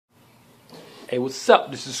Hey, what's up?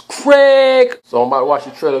 This is Craig. So I'm about to watch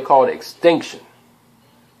a trailer called Extinction.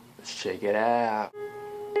 Let's check it out.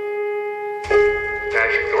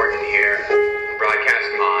 Patrick Thornton here,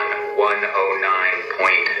 broadcasting on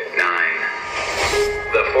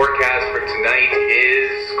 109.9. The forecast for tonight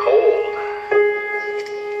is cold.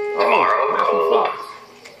 Tomorrow, cold.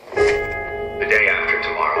 The day after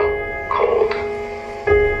tomorrow, cold.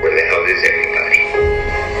 Where the hell is everybody?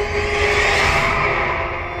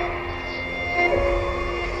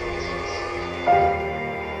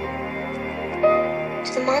 Do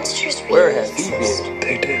the monsters really Where has he exist? been?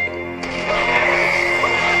 They did.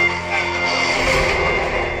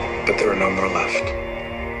 But there are no more left.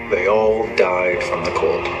 They all died from the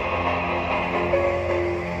cold.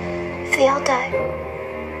 If they all die,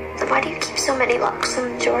 then why do you keep so many locks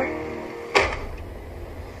on the door?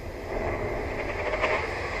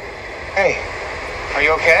 Hey, are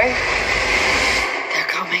you okay? They're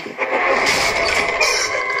coming.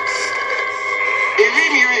 Hey,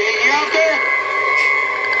 Remy, you out there?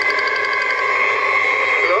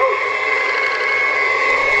 Hello?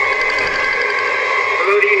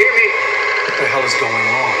 Hello, do you hear me? What the hell is going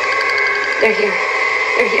on? They're here.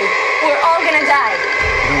 They're here. We're all gonna die.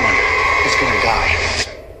 No one is going to die.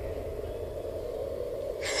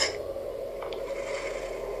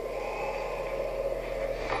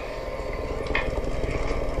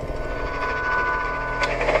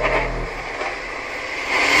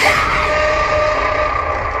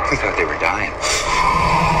 We thought they were dying.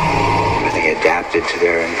 But they adapted to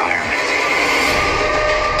their environment.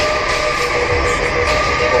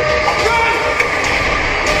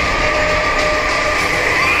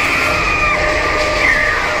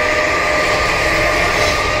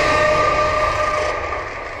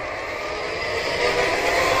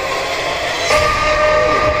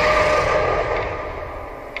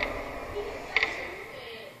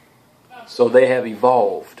 So they have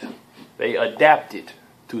evolved. They adapted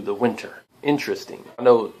to the winter. Interesting. I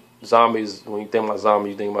know zombies, when you think about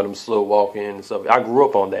zombies, you think about them slow walking and stuff. I grew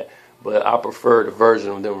up on that, but I prefer the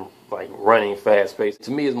version of them like running fast paced.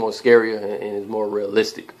 To me, it's more scarier and it's more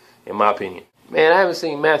realistic, in my opinion. Man, I haven't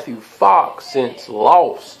seen Matthew Fox since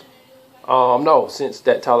Lost. No, since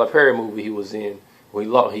that Tyler Perry movie he was in. When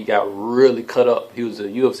he got really cut up. He was a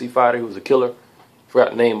UFC fighter. He was a killer.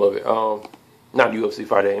 Forgot the name of it. Not UFC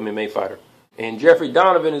fighter, MMA fighter. And Jeffrey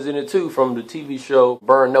Donovan is in it too from the TV show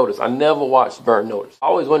Burn Notice. I never watched Burn Notice. I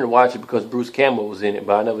always wanted to watch it because Bruce Campbell was in it,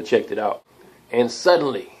 but I never checked it out. And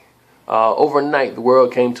suddenly, overnight, the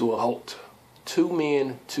world came to a halt. 2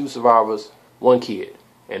 men, 2 survivors, 1 kid,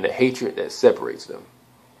 and the hatred that separates them.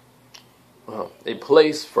 A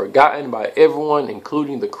place forgotten by everyone,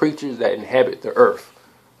 including the creatures that inhabit the earth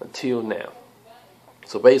until now.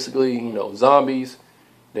 So basically, you know, zombies,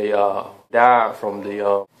 they die from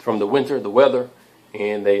the winter, the weather,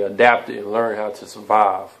 and they adapted and learned how to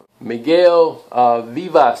survive. Miguel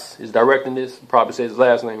Vivas is directing this. Probably said his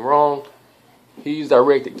last name wrong. He's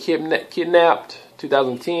directed Kidnapped,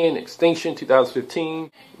 2010, Extinction, 2015,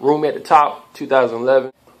 Room at the Top,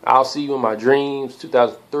 2011, I'll See You in My Dreams,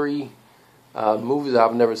 2003. Movies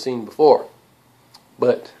I've never seen before,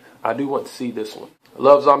 but I do want to see this one. I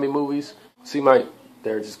love zombie movies. Seem like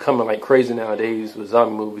they're just coming like crazy nowadays with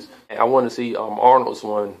zombie movies. And I want to see Arnold's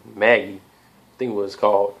one, Maggie, I think what it's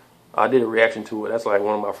called. I did a reaction to it. That's like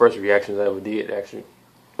one of my first reactions I ever did, actually.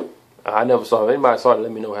 I never saw it. If anybody saw it,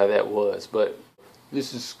 let me know how that was. But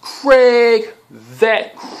this is Craig,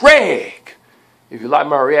 that Craig. If you like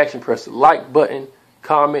my reaction, press the like button,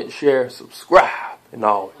 comment, share, subscribe, and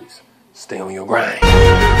always stay on your grind.